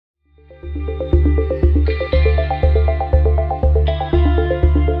Hello,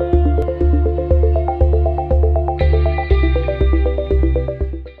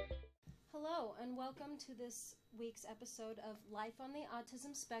 and welcome to this week's episode of Life on the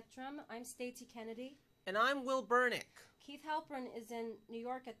Autism Spectrum. I'm Stacey Kennedy. And I'm Will Burnick. Keith Halpern is in New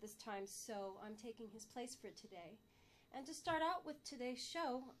York at this time, so I'm taking his place for today. And to start out with today's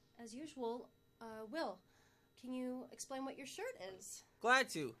show, as usual, Will, can you explain what your shirt is? Glad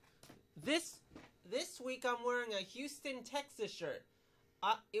to. This week I'm wearing a Houston, Texas shirt.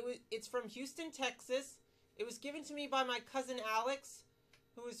 It's from Houston, Texas. It was given to me by my cousin Alex,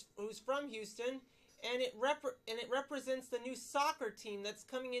 who's from Houston, and it represents the new soccer team that's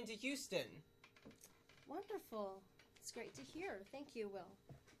coming into Houston. Wonderful. It's great to hear. Thank you, Will.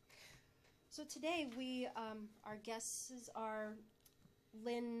 So today our guests are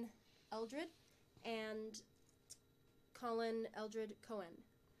Lynn Eldred and Colin Eldred-Cohen.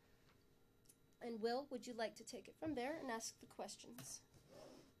 And Will, would you like to take it from there and ask the questions?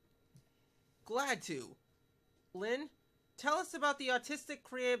 Glad to. Lynn, tell us about the Autistic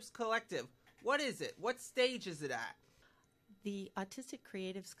Creatives Collective. What is it? What stage is it at? The Autistic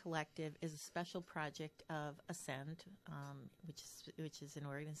Creatives Collective is a special project of Aascend, which is an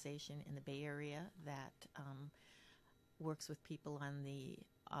organization in the Bay Area that works with people on the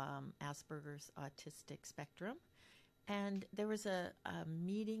Asperger's autistic spectrum. And there was a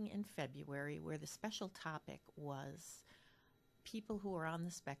meeting in February where the special topic was people who are on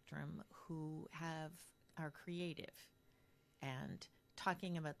the spectrum who are creative, and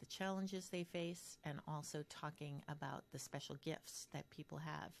talking about the challenges they face, and also talking about the special gifts that people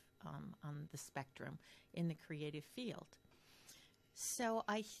have on the spectrum in the creative field. So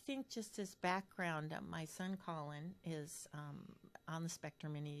I think, just as background, my son Colin is on the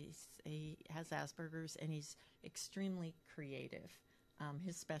spectrum, and he has Asperger's, and he's extremely creative.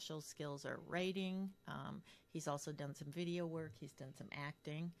 His special skills are writing. He's also done some video work. He's done some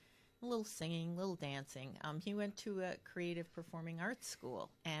acting, a little singing, a little dancing. He went to a creative performing arts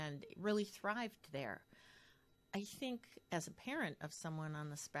school and really thrived there. I think, as a parent of someone on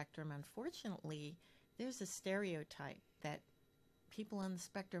the spectrum, unfortunately, there's a stereotype that people on the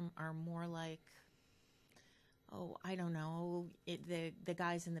spectrum are more like, I don't know, the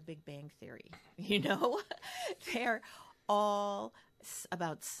guys in the Big Bang Theory, They're all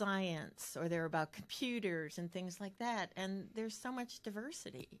about science, or they're about computers and things like that. And there's so much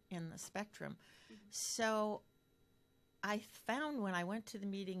diversity in the spectrum. Mm-hmm. So I found, when I went to the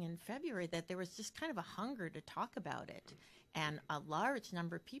meeting in February, that there was just kind of a hunger to talk about it. And a large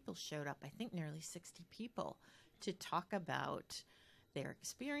number of people showed up, I think nearly 60 people, to talk about their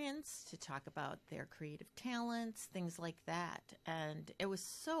experience, to talk about their creative talents, things like that. And it was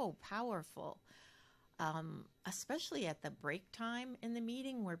so powerful. Especially at the break time in the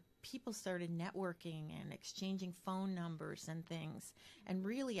meeting, where people started networking and exchanging phone numbers and things, and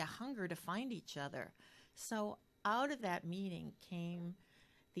really a hunger to find each other. So out of that meeting came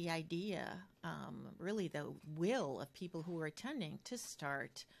the idea, really the will of people who were attending, to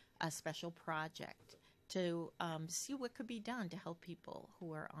start a special project to see what could be done to help people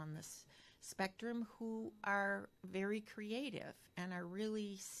who are on this spectrum, who are very creative and are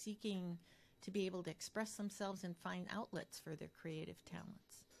really seeking to be able to express themselves and find outlets for their creative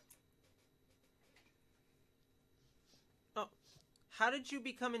talents. Oh, how did you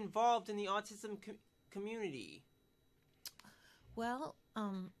become involved in the autism community? Well,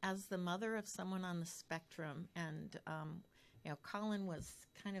 as the mother of someone on the spectrum, and Colin was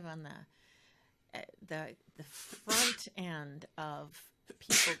kind of on the front end of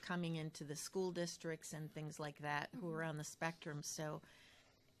people coming into the school districts and things like that who were on the spectrum. So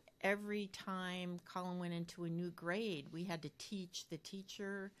every time Colin went into a new grade, we had to teach the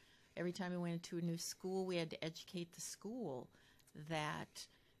teacher. Every time we went into a new school, we had to educate the school that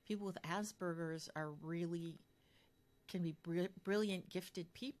people with Asperger's can be brilliant,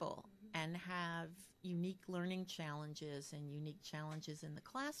 gifted people, and have unique learning challenges and unique challenges in the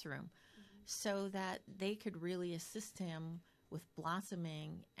classroom, so that they could really assist him with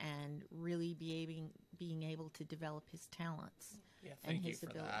blossoming and really being able to develop his talents and his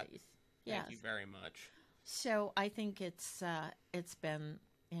abilities. Thank you very much. So I think it's been,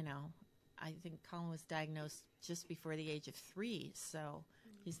 I think Colin was diagnosed just before the age of 3, so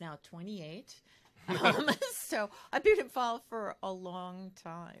he's now 28. So I've been involved for a long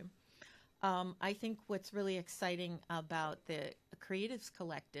time. I think what's really exciting about the Creatives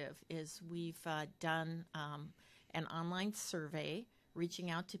Collective is we've done an online survey, reaching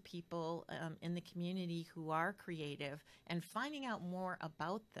out to people in the community who are creative and finding out more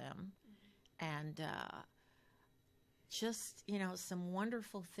about them, and just, you know, some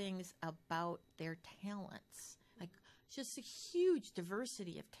wonderful things about their talents. Like, just a huge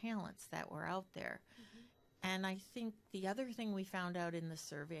diversity of talents that were out there. And I think the other thing we found out in the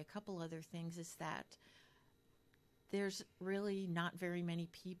survey, a couple other things, is that there's really not very many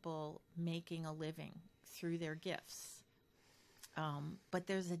people making a living through their gifts. But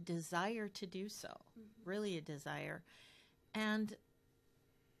there's a desire to do so, really a desire. And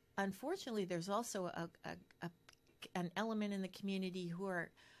unfortunately, there's also an element in the community who are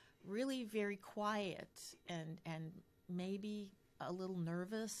really very quiet and maybe a little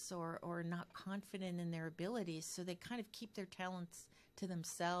nervous or not confident in their abilities, so they kind of keep their talents to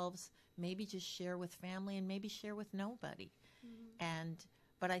themselves, maybe just share with family and maybe share with nobody.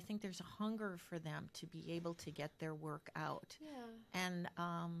 But I think there's a hunger for them to be able to get their work out. And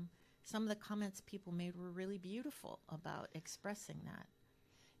some of the comments people made were really beautiful about expressing that.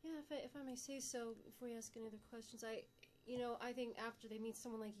 Yeah, if I may say so, before we ask any other questions, I think after they meet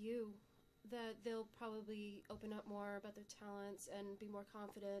someone like you, that they'll probably open up more about their talents and be more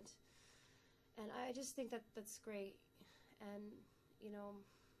confident. And I just think that that's great. And,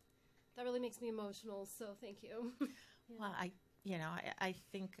 that really makes me emotional, so thank you. Well, I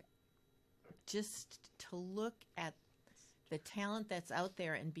think just to look at the talent that's out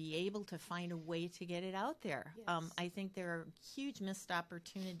there and be able to find a way to get it out there. Yes. I think there are huge missed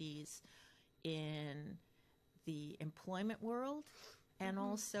opportunities in the employment world and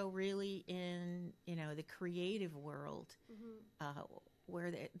also really in, the creative world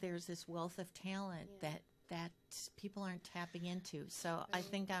where there's this wealth of talent that people aren't tapping into. So I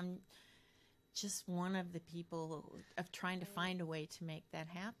think I'm just one of the people of trying to find a way to make that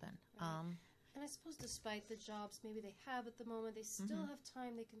happen. And I suppose despite the jobs maybe they have at the moment, they still have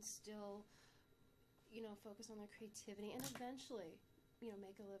time. They can still, focus on their creativity and eventually,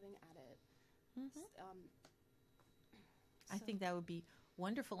 make a living at it. I think that would be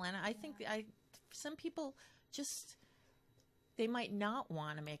wonderful. And I think some people just, they might not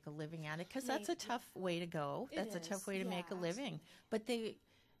want to make a living at it because that's a tough way to go. That's a tough way to make a living. But they,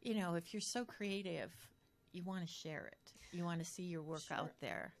 if you're so creative, you want to share it. You want to see your work out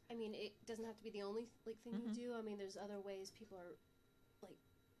there. I mean, it doesn't have to be the only thing you do. I mean, there's other ways people are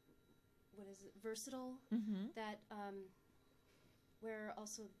versatile. That where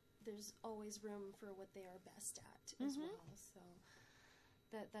also there's always room for what they are best at as well. So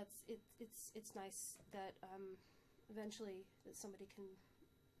that's it. It's nice that eventually that somebody can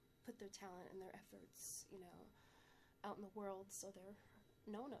put their talent and their efforts, out in the world, so they're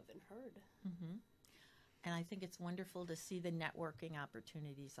known of and heard. And I think it's wonderful to see the networking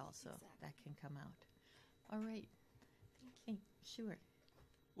opportunities also that can come out. All right. Thank you. Sure.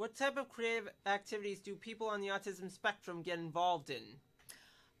 What type of creative activities do people on the autism spectrum get involved in?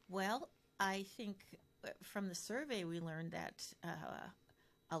 Well, I think from the survey we learned that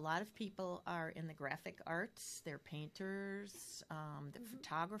a lot of people are in the graphic arts. They're painters, they're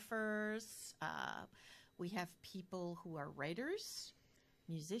photographers. We have people who are writers,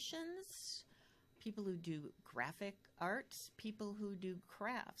 musicians, people who do graphic arts, people who do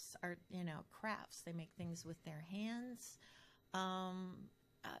crafts, crafts. They make things with their hands.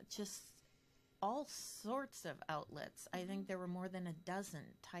 Just all sorts of outlets. I think there were more than a dozen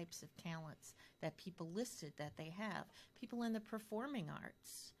types of talents that people listed that they have. People in the performing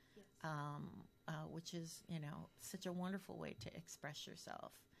arts, which is, such a wonderful way to express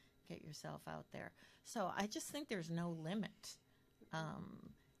yourself, get yourself out there. So I just think there's no limit.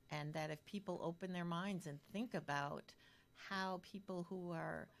 And that if people open their minds and think about how people who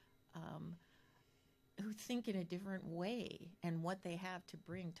are who think in a different way and what they have to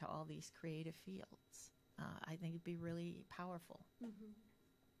bring to all these creative fields, I think it'd be really powerful.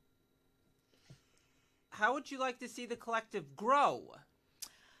 How would you like to see the collective grow?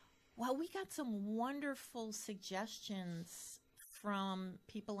 Well, we got some wonderful suggestions from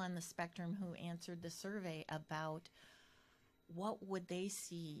people on the spectrum who answered the survey about what would they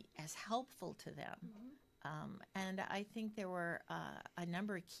see as helpful to them. And I think there were a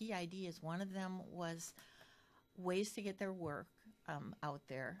number of key ideas. One of them was ways to get their work out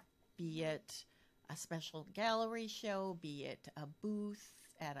there, be it a special gallery show, be it a booth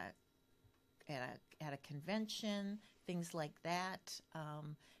at a convention, things like that,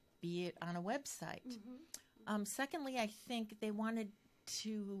 be it on a website. Secondly, I think they wanted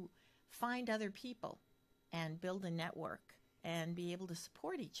to find other people and build a network and be able to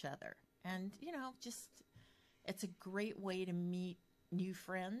support each other. And, it's a great way to meet new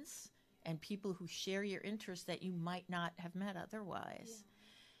friends and people who share your interests that you might not have met otherwise.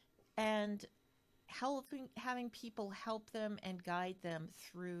 And having people help them and guide them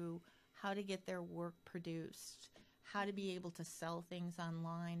through how to get their work produced, how to be able to sell things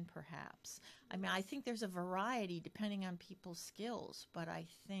online, perhaps. I mean, I think there's a variety depending on people's skills, but I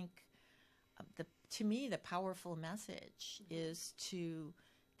think to me, the powerful message is to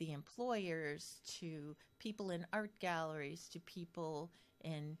the employers, to people in art galleries, to people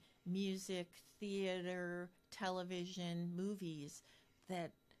in music, theater, television, movies,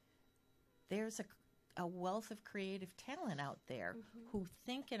 that there's a wealth of creative talent out there who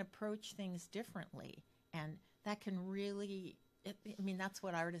think and approach things differently. And that can really, I mean, that's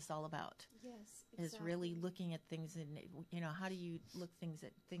what art is all about. Yes, exactly. Is really looking at things and, how do you look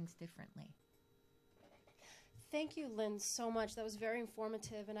at things differently? Thank you, Lynn, so much. That was very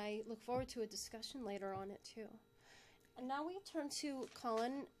informative, and I look forward to a discussion later on it, too. And now we turn to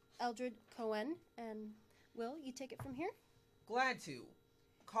Colin, Eldred-Cohen, and Will, you take it from here? Glad to.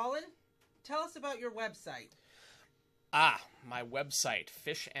 Colin, tell us about your website. My website,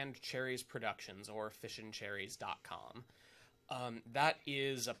 Fish and Cherries Productions, or fishandcherries.com. That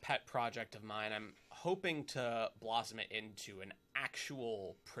is a pet project of mine. I'm hoping to blossom it into an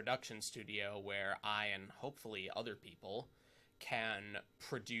actual production studio where I and hopefully other people can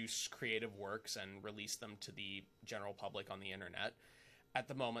produce creative works and release them to the general public on the internet. At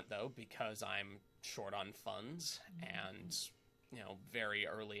the moment, though, because I'm short on funds and, very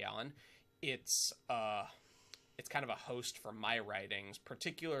early on, it's kind of a host for my writings,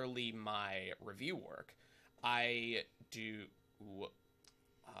 particularly my review work. I do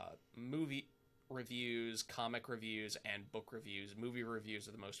movie reviews, comic reviews, and book reviews. Movie reviews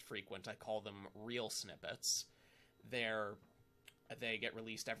are the most frequent. I call them reel snippets. They get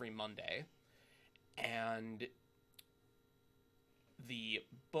released every Monday. And the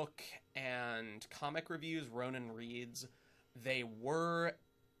book and comic reviews, Ronan reads, they were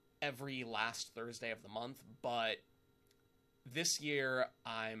every last Thursday of the month, but this year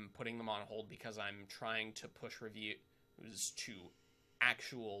I'm putting them on hold because I'm trying to push reviews to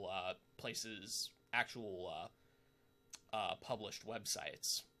actual places, published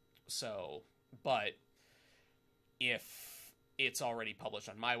websites. So, but if it's already published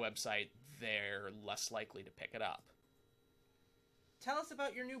on my website, they're less likely to pick it up. Tell us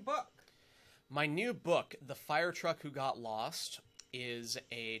about your new book. My new book, The Fire Truck Who Got Lost, is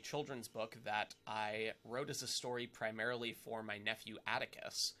a children's book that I wrote as a story primarily for my nephew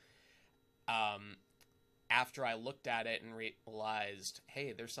Atticus. After I looked at it and realized,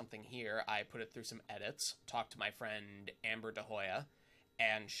 hey, there's something here, I put it through some edits, talked to my friend Amber De Hoya,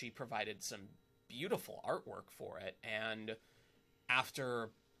 and she provided some beautiful artwork for it. And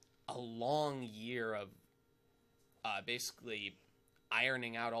after a long year of basically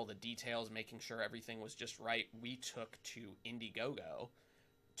ironing out all the details, making sure everything was just right, we took to Indiegogo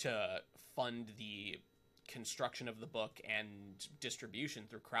to fund the construction of the book and distribution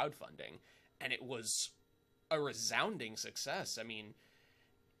through crowdfunding. And it was a resounding success. I mean,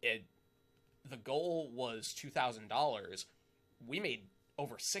 the goal was $2,000. We made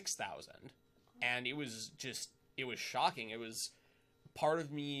over $6,000. And it was shocking. It was, part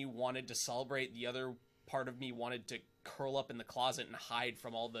of me wanted to celebrate, the other part of me wanted to curl up in the closet and hide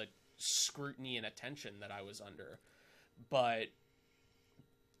from all the scrutiny and attention that I was under. But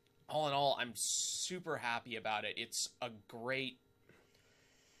all in all, I'm super happy about it. It's a great...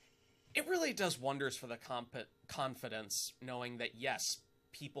 It really does wonders for the confidence, knowing that, yes,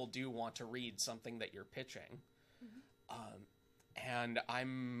 people do want to read something that you're pitching. And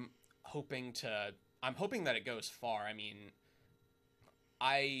I'm hoping that it goes far. I mean,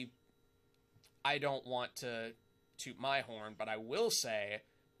 I don't want to toot my horn, but I will say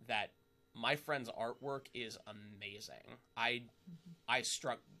that my friend's artwork is amazing. I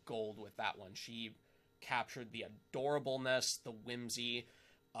struck gold with that one. She captured the adorableness, the whimsy,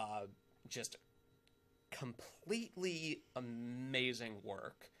 just completely amazing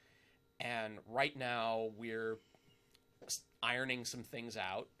work. And right now we're ironing some things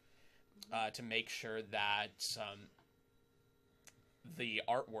out to make sure that the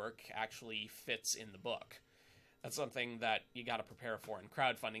artwork actually fits in the book. That's something that you got to prepare for in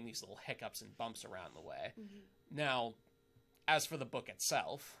crowdfunding, these little hiccups and bumps around the way. Now, as for the book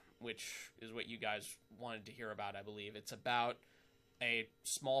itself, which is what you guys wanted to hear about, I believe, it's about a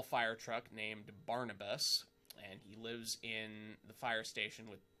small fire truck named Barnabas, and he lives in the fire station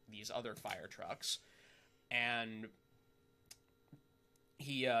with these other fire trucks, and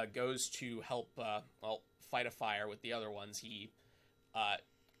he goes to help fight a fire with the other ones. He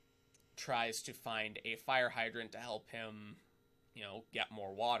tries to find a fire hydrant to help him, get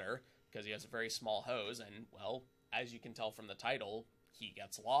more water, because he has a very small hose, and, well, as you can tell from the title, he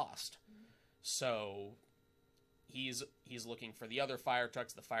gets lost. So he's looking for the other fire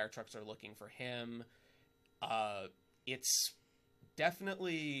trucks. The fire trucks are looking for him. it's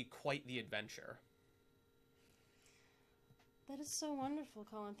definitely quite the adventure. That is so wonderful,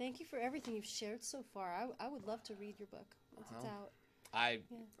 Colin. Thank you for everything you've shared so far. I would love to read your book once it's out.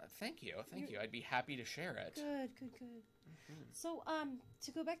 Thank you. I'd be happy to share it. Good. Mm-hmm. So,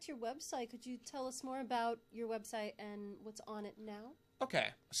 to go back to your website, could you tell us more about your website and what's on it now? Okay,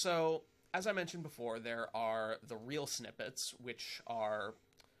 so as I mentioned before, there are the Real Snippets, which are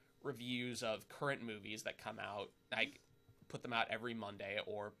reviews of current movies that come out. I put them out every Monday,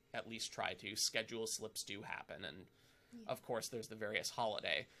 or at least try to. Schedule slips do happen, and of course there's the various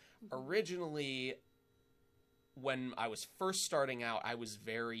holiday. Mm-hmm. Originally, when I was first starting out, I was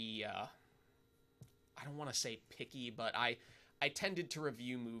very, I don't want to say picky, but I tended to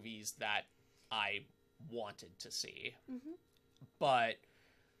review movies that I wanted to see. Mm-hmm. But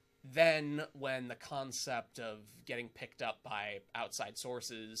then when the concept of getting picked up by outside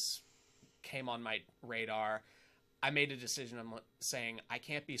sources came on my radar, I made a decision. I'm saying, I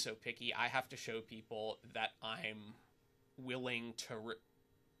can't be so picky. I have to show people that I'm willing to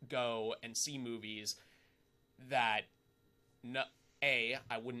go and see movies that A,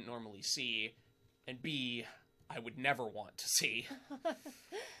 I wouldn't normally see, and B, I would never want to see.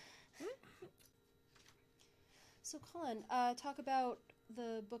 So, Colin, talk about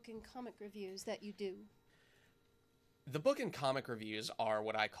the book and comic reviews that you do. The book and comic reviews are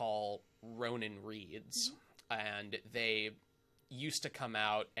what I call Ronin Reads, and they used to come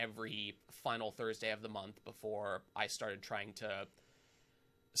out every final Thursday of the month before I started trying to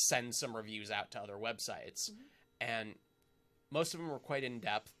send some reviews out to other websites. And most of them were quite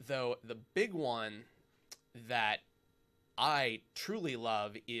in-depth, though the big one that I truly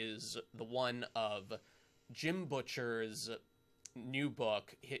love is the one of Jim Butcher's new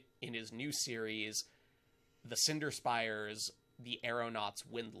book in his new series, The Cinder Spires, The Aeronauts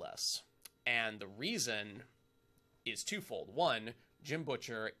Windlass. And the reason is twofold. One, Jim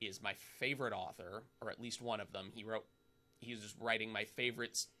Butcher is my favorite author, or at least one of them. He's writing my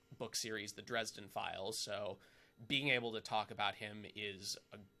favorite book series, The Dresden Files, so being able to talk about him is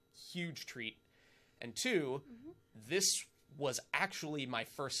a huge treat. And two, this was actually my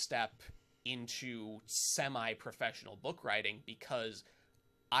first step into semi-professional book writing, because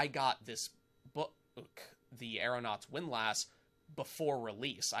I got this book, The Aeronauts Windlass, before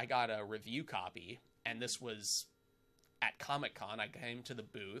release. I got a review copy, and this was at Comic-Con. I came to the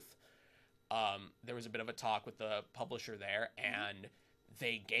booth. There was a bit of a talk with the publisher there, and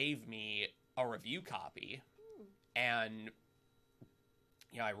they gave me a review copy. And,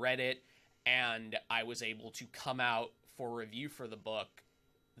 I read it, and I was able to come out for review for the book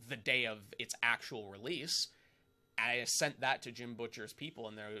the day of its actual release. I sent that to Jim Butcher's people,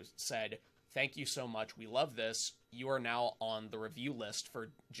 and they said, "Thank you so much. We love this. You are now on the review list for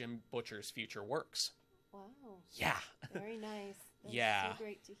Jim Butcher's future works." Wow. Yeah. Very nice. That's Yeah. so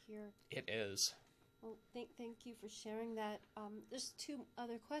great to hear. It is. Well, thank you for sharing that. There's two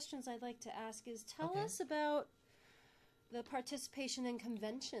other questions I'd like to ask. Tell us about the participation in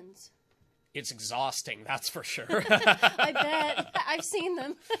conventions. It's exhausting, that's for sure. I bet. I've seen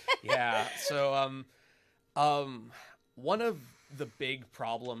them. Yeah. So, one of the big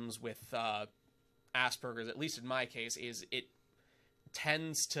problems with Asperger's, at least in my case, is it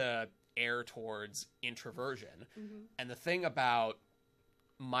tends to err towards introversion. And the thing about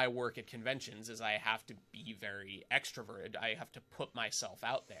my work at conventions is I have to be very extroverted. I have to put myself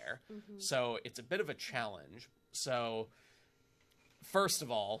out there. So it's a bit of a challenge. So first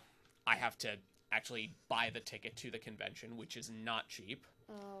of all, I have to actually buy the ticket to the convention, which is not cheap.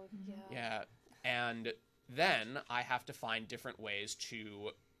 Oh, yeah. Yeah. And then I have to find different ways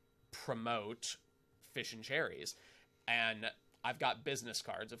to promote Fish and Cherries. And I've got business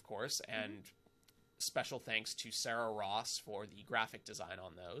cards, of course, and special thanks to Sarah Ross for the graphic design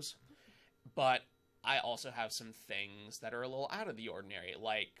on those. But I also have some things that are a little out of the ordinary,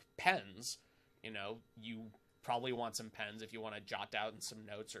 like pens. You probably want some pens if you want to jot down some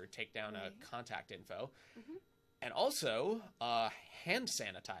notes or take down a contact info. And also hand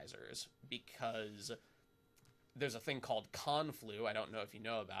sanitizers, because there's a thing called con flu. I don't know if you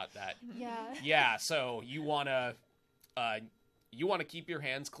know about that. Yeah. Yeah, so you want to keep your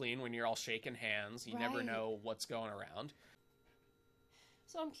hands clean when you're all shaking hands. You never know what's going around.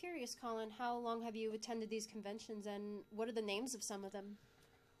 So I'm curious, Colin, how long have you attended these conventions, and what are the names of some of them?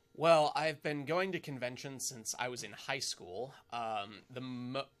 Well, I've been going to conventions since I was in high school.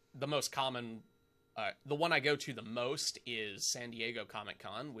 The most common, the one I go to the most is San Diego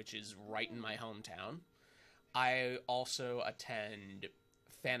Comic-Con, which is right in my hometown. I also attend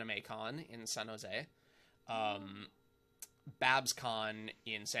FanimeCon in San Jose, BabsCon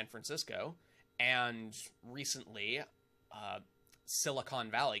in San Francisco, and recently,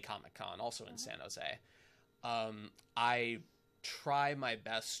 Silicon Valley Comic Con, also in San Jose. I try my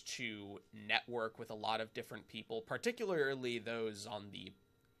best to network with a lot of different people, particularly those on the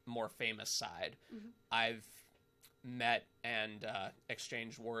more famous side. I've met and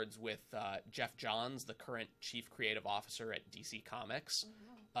exchanged words with Jeff Johns, the current chief creative officer at DC Comics.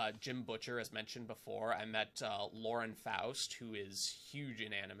 Jim Butcher, as mentioned before. I met Lauren Faust, who is huge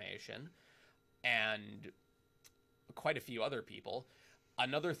in animation, and quite a few other people.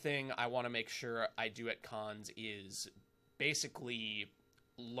 Another thing I want to make sure I do at cons is basically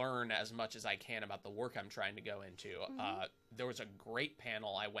learn as much as I can about the work I'm trying to go into. There was a great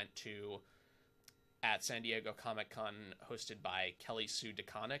panel I went to at San Diego Comic-Con hosted by Kelly Sue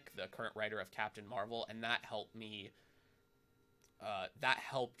DeConnick, the current writer of Captain Marvel, and that helped me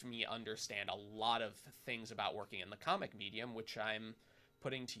understand a lot of things about working in the comic medium, which I'm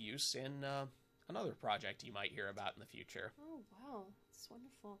putting to use in another project you might hear about in the future. Oh, wow. That's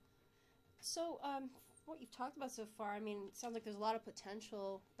wonderful. So, what you've talked about so far, I mean, it sounds like there's a lot of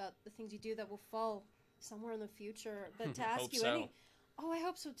potential about the things you do that will fall somewhere in the future. But to ask Hope you so. I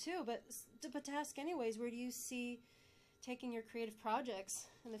hope so too. But to ask anyways, where do you see taking your creative projects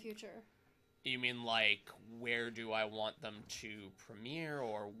in the future? You mean, like, where do I want them to premiere,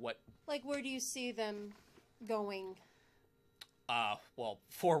 or what? Like, where do you see them going? Well,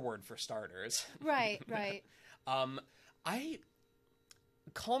 forward for starters. Right. I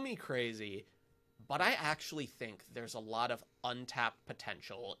call me crazy, but I actually think there's a lot of untapped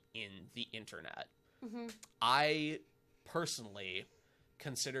potential in the internet. I personally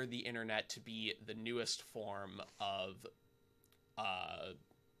consider the internet to be the newest form of,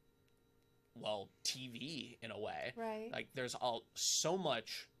 TV in a way. Right. Like, there's so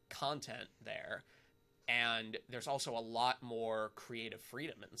much content there, and there's also a lot more creative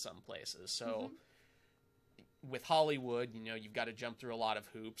freedom in some places. So with Hollywood, you've got to jump through a lot of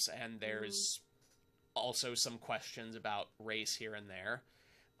hoops, and there's also some questions about race here and there,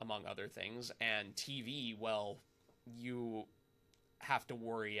 among other things. And TV, well, you have to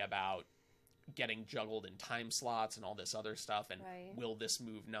worry about getting juggled in time slots and all this other stuff, and will this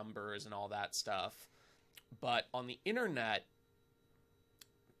move numbers and all that stuff. But on the internet,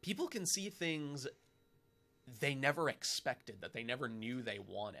 people can see things they never expected, that they never knew they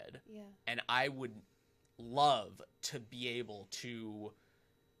wanted. Yeah. And I would love to be able to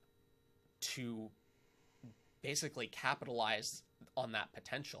basically capitalize on that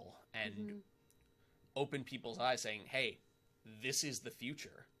potential and open people's eyes, saying, hey, this is the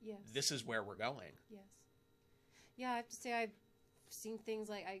future. Yes. This is where we're going. Yes. Yeah, I have to say I've seen things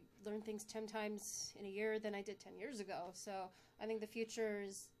like I learned things 10 times in a year than I did 10 years ago. So I think the future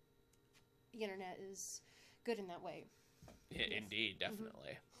is, the internet is good in that way. Yeah, indeed,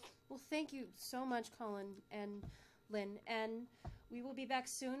 definitely. Well, thank you so much, Colin and Lynn. And we will be back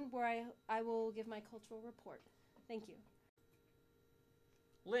soon where I will give my cultural report. Thank you.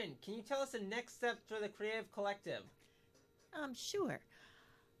 Lynn, can you tell us the next steps for the Creative Collective? Sure.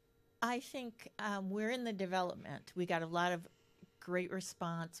 I think we're in the development. We got a lot of great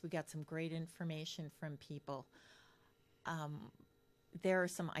response. We got some great information from people. There are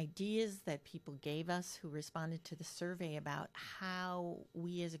some ideas that people gave us who responded to the survey about how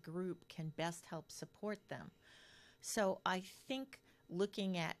we as a group can best help support them. So I think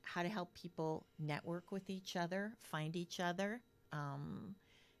looking at how to help people network with each other, find each other,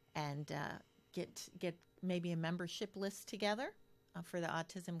 and get maybe a membership list together for the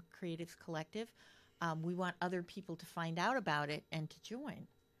Autism Creatives Collective. We want other people to find out about it and to join.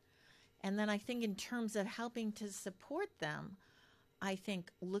 And then I think in terms of helping to support them, I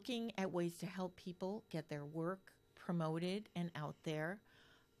think looking at ways to help people get their work promoted and out there.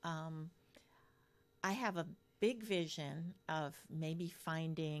 I have a big vision of maybe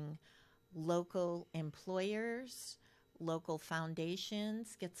finding local employers, local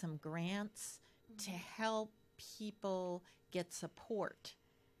foundations, get some grants to help people get support.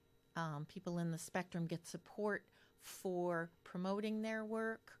 People in the spectrum get support for promoting their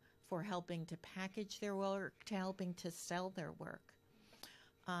work, for helping to package their work, to helping to sell their work.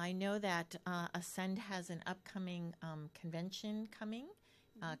 I know that Aascend has an upcoming convention coming,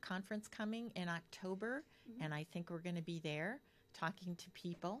 conference coming in October, and I think we're going to be there talking to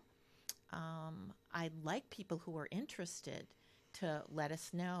people. I'd like people who are interested to let us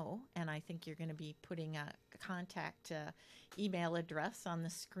know, and I think you're going to be putting a contact email address on the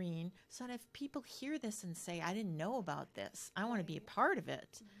screen so that if people hear this and say, I didn't know about this, I want to be a part of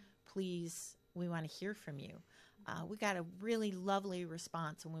it, please, we want to hear from you. We got a really lovely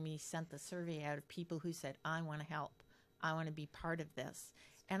response when we sent the survey out of people who said, I want to help. I want to be part of this.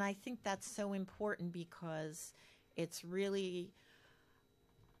 And I think that's so important because it's really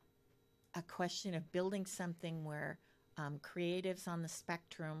a question of building something where creatives on the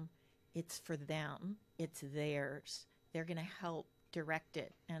spectrum, it's for them, it's theirs. They're going to help direct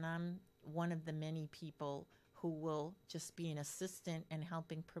it. And I'm one of the many people who will just be an assistant in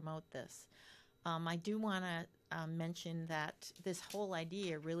helping promote this. I do want to mention that this whole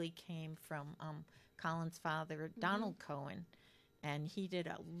idea really came from Colin's father, Donald Cohen, and he did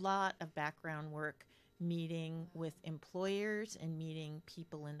a lot of background work meeting with employers and meeting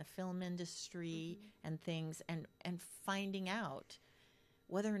people in the film industry and things, and finding out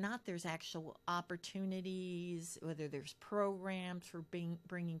whether or not there's actual opportunities, whether there's programs for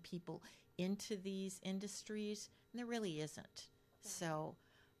bringing people into these industries, and there really isn't. So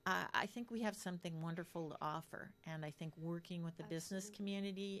I think we have something wonderful to offer, and I think working with the business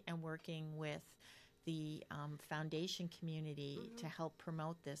community and working with the foundation community to help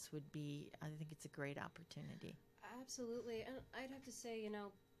promote this would be, I think it's a great opportunity. Absolutely. And I'd have to say, you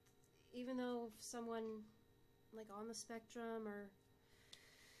know, even though someone like on the spectrum or,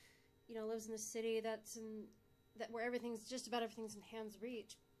 you know, lives in a city that where everything's just about everything's in hand's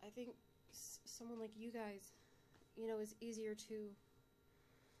reach, I think someone like you guys, you know, is easier to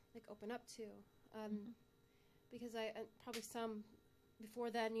like open up to, because I probably some before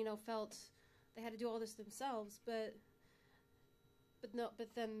then, you know, felt they had to do all this themselves, but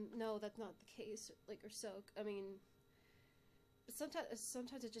then no, that's not the case. Like, or so, I mean, but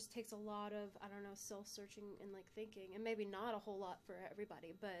sometimes it just takes a lot of, I don't know, soul searching and like thinking, and maybe not a whole lot for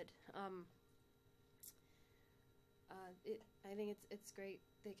everybody, but I think it's great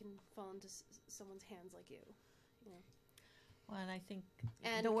they can fall into someone's hands like you know. Well, and I think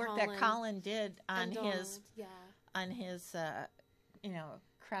And the work Colin, that Colin did on Donald, his you know,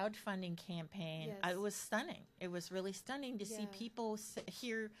 crowdfunding campaign, Yes. it was stunning. It was really stunning to see Yeah. people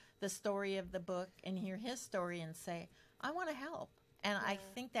hear the story of the book and hear his story and say, I want to help. And I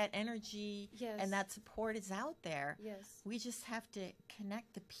Yeah. think that energy Yes. and that support is out there. Yes. We just have to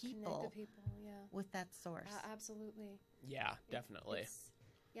connect the people Connect the people, yeah. with that source. Absolutely. Yeah, definitely.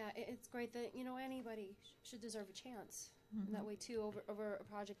 It's great that, you know, anybody should deserve a chance in that way too, over a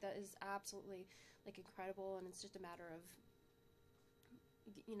project that is absolutely like incredible, and it's just a matter of,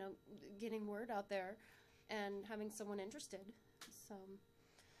 you know, getting word out there and having someone interested. So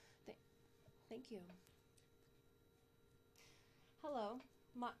thank you. Hello.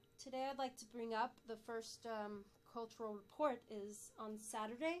 Today I'd like to bring up the first cultural report is on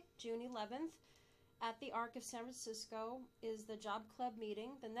Saturday, June 11th. At the Arc of San Francisco is the Job Club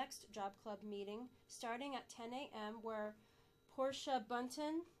meeting, the next Job Club meeting, starting at 10 a.m., where Portia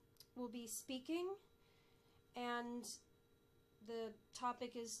Bunton will be speaking, and the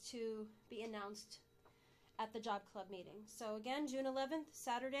topic is to be announced at the Job Club meeting. So again, June 11th,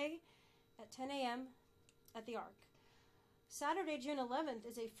 Saturday at 10 a.m. at the Arc. Saturday, June 11th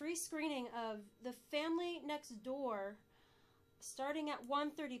is a free screening of The Family Next Door, starting at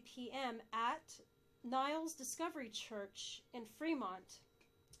 1:30 p.m. at Niles Discovery Church in Fremont.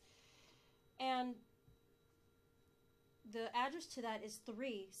 And the address to that is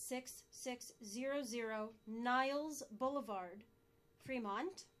 36600 Niles Boulevard,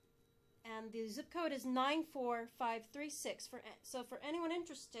 Fremont. And the zip code is 94536. So for anyone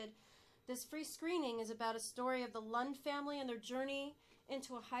interested, this free screening is about a story of the Lund family and their journey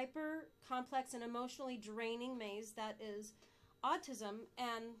into a hyper-complex and emotionally draining maze that is autism,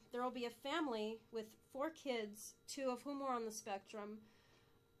 and there will be a family with 4 kids, 2 of whom are on the spectrum,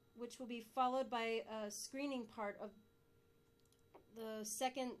 which will be followed by a screening part of the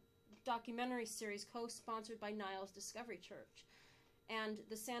second documentary series co-sponsored by Niles Discovery Church and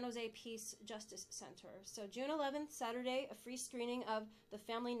the San Jose Peace Justice Center. So June 11th, Saturday, a free screening of The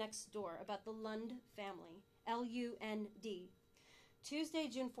Family Next Door, about the Lund family, L-U-N-D. Tuesday,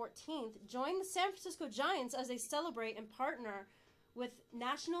 June 14th, join the San Francisco Giants as they celebrate and partner with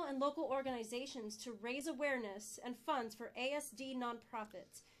national and local organizations to raise awareness and funds for ASD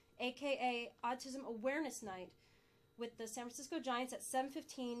nonprofits, aka Autism Awareness Night, with the San Francisco Giants at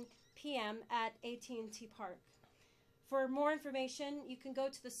 7:15 p.m. at AT&T Park. For more information, you can go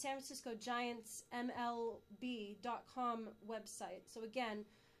to the San Francisco Giants MLB.com website. So again,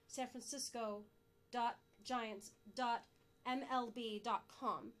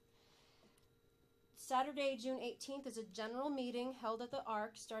 sanfrancisco.giants.mlb.com. Saturday, June 18th is a general meeting held at the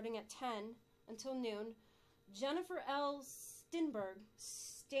Arc starting at 10 until noon. Jennifer L.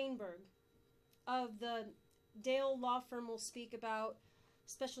 Steinberg of the Dale Law Firm will speak about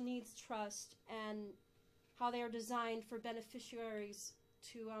special needs trust and how they are designed for beneficiaries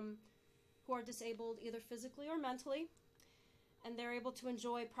to who are disabled either physically or mentally. and they're able to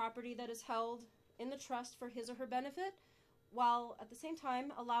enjoy property that is held in the trust for his or her benefit, while at the same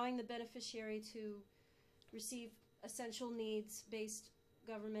time allowing the beneficiary to receive essential needs-based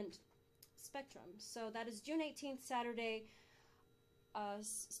government spectrum. So that is June 18th, Saturday,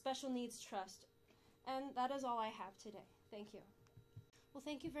 Special Needs Trust. And that is all I have today. Thank you. Well,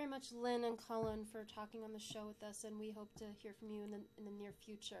 thank you very much, Lynn and Colin, for talking on the show with us, and we hope to hear from you in the near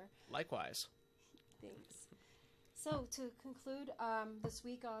future. Likewise. Thanks. So, to conclude this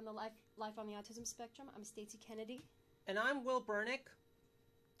week on the Life on the Autism Spectrum, I'm Stacey Kennedy. And I'm Will Burnick.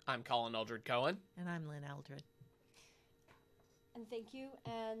 I'm Colin Eldred-Cohen. And I'm Lynn Eldred. And thank you,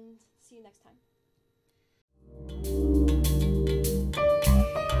 and see you next time.